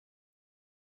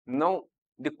Now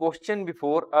the question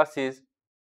before us is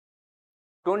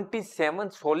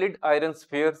 27 solid iron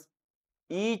spheres,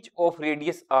 each of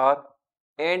radius r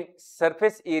and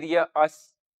surface area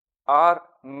s are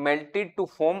melted to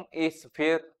form a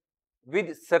sphere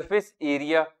with surface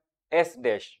area s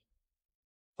dash.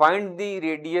 Find the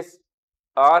radius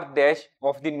r dash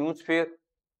of the new sphere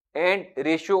and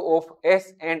ratio of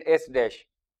s and s dash.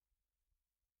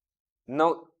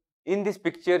 Now in this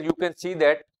picture you can see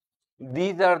that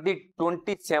these are the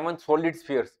 27 solid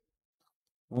spheres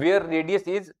where radius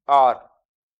is r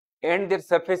and their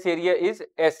surface area is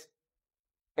s,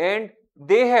 and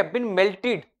they have been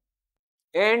melted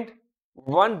and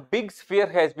one big sphere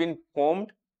has been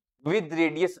formed with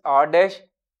radius r dash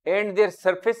and their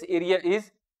surface area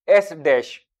is s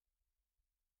dash.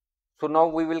 So now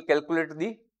we will try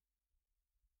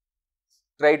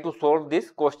to solve this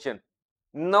question.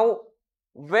 Now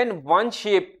when one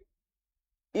shape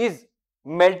is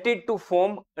melted to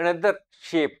form another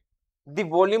shape, the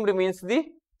volume remains the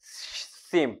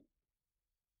same.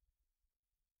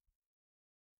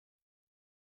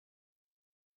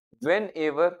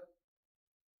 Whenever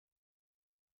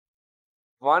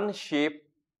one shape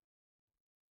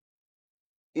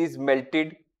is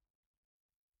melted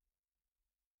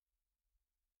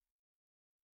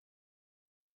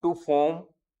to form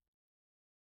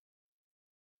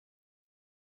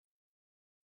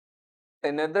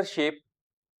another shape,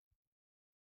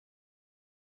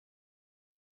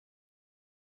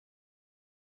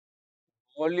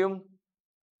 volume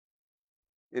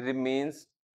remains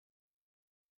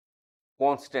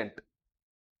constant.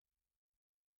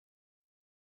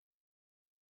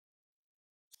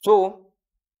 So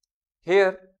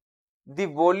here the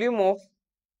volume of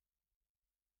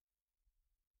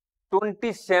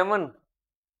 27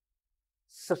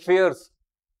 spheres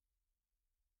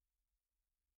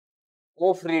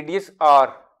of radius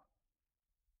r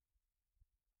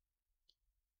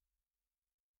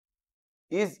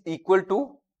is equal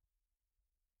to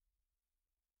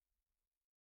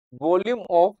volume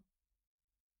of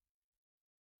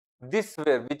this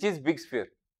sphere, which is big sphere,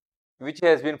 which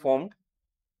has been formed,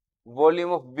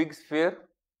 volume of big sphere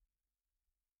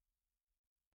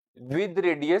with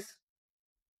radius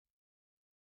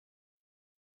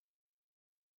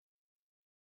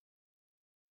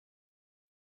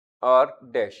r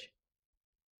dash.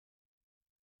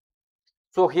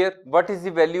 So here what is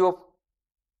the value of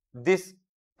this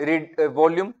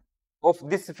volume of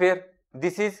this sphere?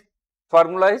 This is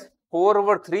formula is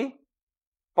 4/3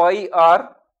 pi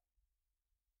r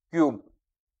cube.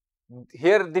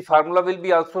 Here the formula will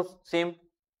be also same,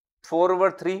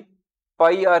 4/3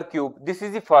 pi r cube. This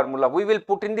is the formula. We will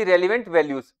put in the relevant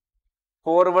values.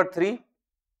 4/3,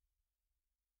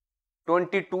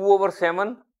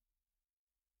 22/7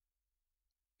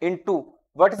 into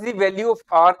what is the value of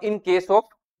r in case of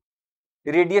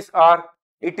radius r?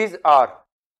 It is r.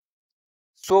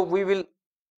 So we will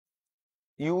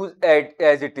use it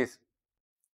as it is,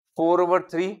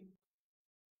 4/3,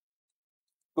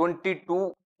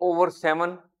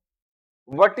 22/7.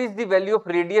 What is the value of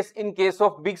radius in case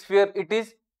of big sphere? It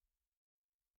is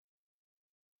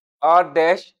r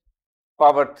dash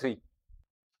power 3.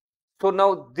 So now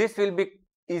this will be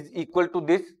is equal to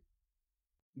this.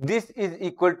 This is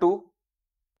equal to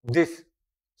this.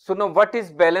 So now what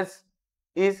is balance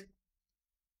is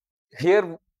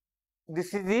here,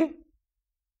 this is the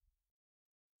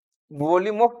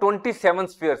volume of 27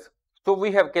 spheres. So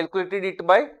we have calculated it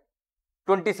by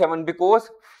 27 because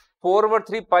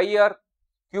 4/3 pi r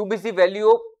cube is the value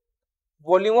of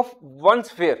volume of one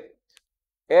sphere.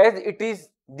 As it is,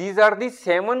 these are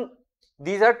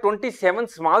 27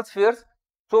 small spheres.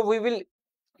 So we will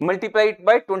multiply it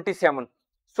by 27.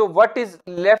 So what is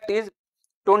left is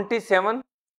 27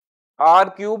 r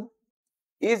cube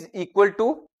is equal to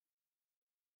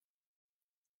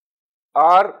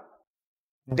r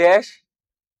dash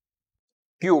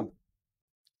cube.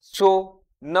 So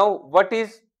now what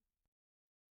is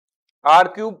r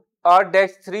cube? R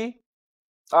dash 3,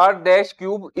 r dash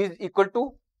cube is equal to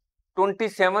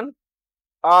 27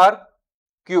 r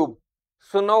cube.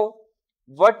 So now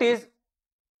what is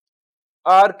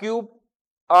r cube?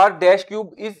 R dash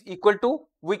cube is equal to,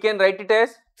 we can write it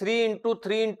as 3 into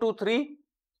 3 into 3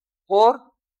 or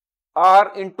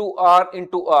r into r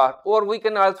into r, or we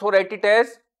can also write it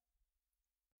as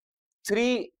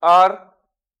 3r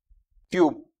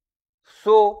cube.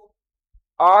 So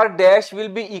r dash will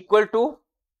be equal to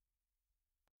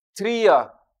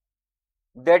 3r,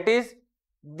 that is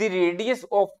the radius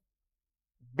of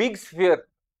big sphere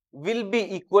will be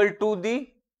equal to the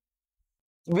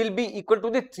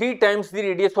 3 times the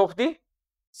radius of the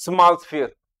small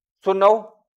sphere. So now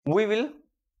we will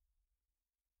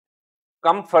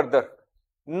come further.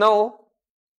 Now,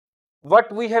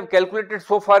 what we have calculated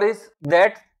so far is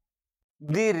that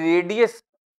the radius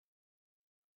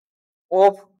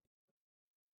of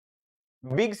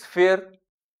big sphere,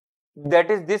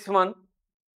 that is this one,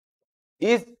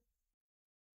 is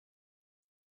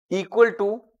equal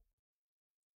to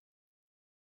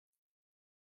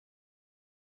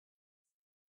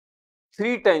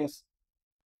three times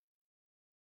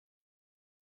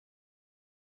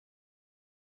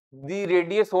the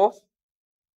radius of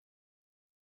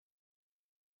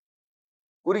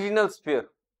original sphere.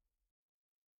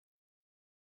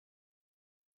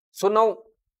 So now,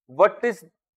 what is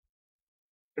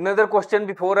another question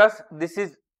before us? This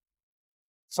is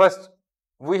first,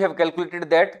 we have calculated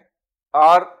that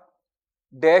r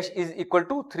dash is equal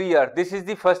to 3r. This is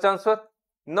the first answer.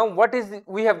 Now, what is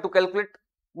we have to calculate?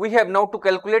 We have now to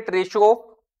calculate ratio of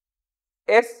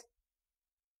s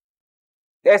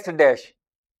dash.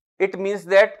 It means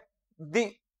that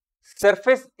the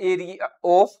surface area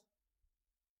of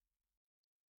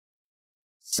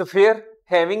sphere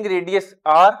having radius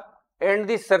r and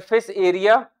the surface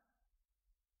area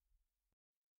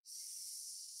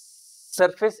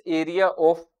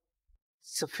of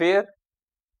sphere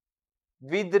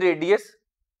with radius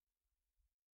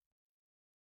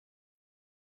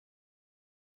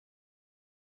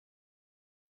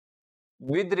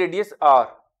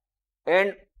r.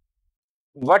 And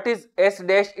what is s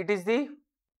dash? It is the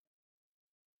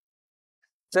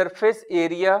surface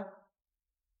area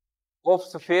of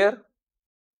sphere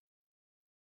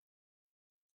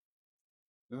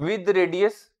with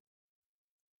radius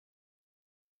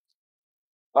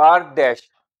r dash.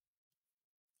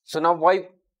 So now why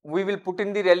we will put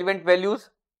in the relevant values.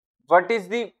 What is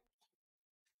the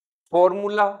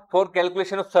formula for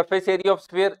calculation of surface area of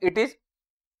sphere? It is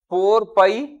 4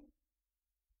 pi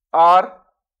r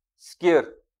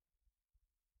square.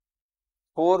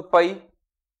 4 pi.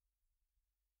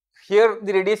 Here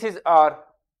the radius is r.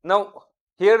 Now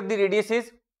here the radius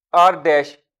is r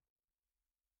dash.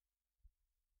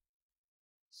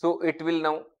 So it will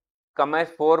now come as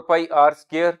 4 pi r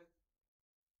square.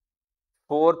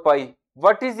 4 pi.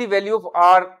 What is the value of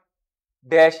r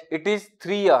dash? It is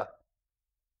 3r.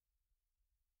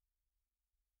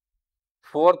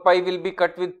 4 pi will be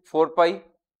cut with 4 pi.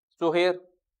 So here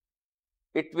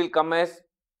it will come as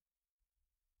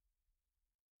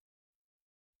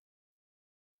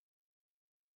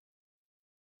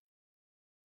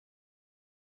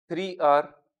 3r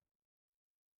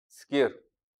square.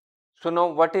 So now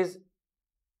what is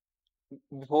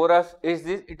before us is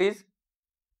this? It is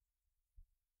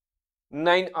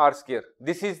 9r square.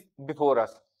 This is before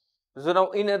us. So now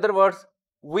in other words,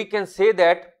 we can say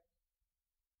that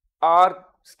r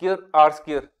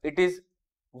square, it is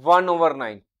 1 over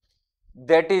 9.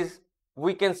 That is,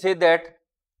 we can say that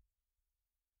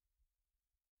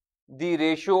the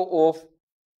ratio of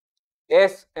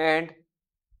s and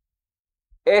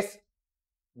s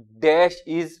dash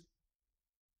is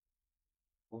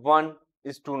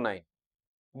 1:9.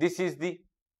 This is the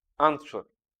answer.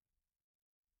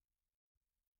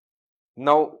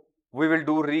 Now we will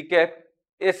do recap.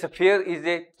 A sphere is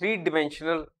a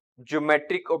three-dimensional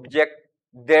geometric object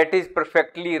that is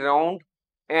perfectly round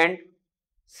and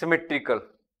symmetrical.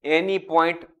 Any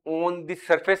point on the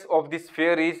surface of the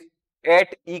sphere is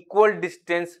at equal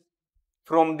distance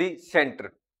from the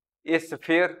center. A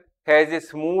sphere has a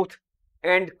smooth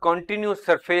and continuous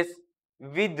surface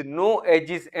with no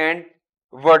edges and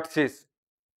vertices.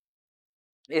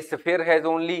 A sphere has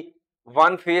only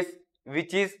one face,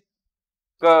 which is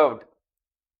curved.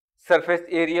 Surface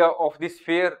area of the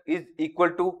sphere is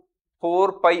equal to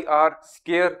 4 pi r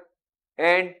square,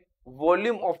 and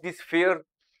volume of the sphere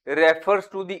refers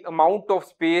to the amount of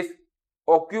space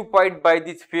occupied by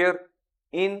the sphere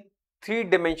in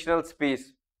three-dimensional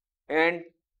space, and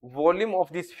volume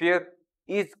of the sphere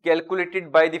is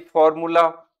calculated by the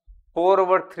formula 4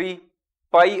 over 3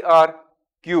 pi r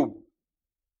cube.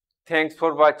 Thanks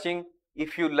for watching.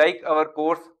 If you like our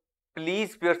course,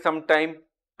 please spare some time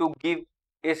to give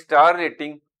a star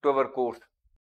rating to our course.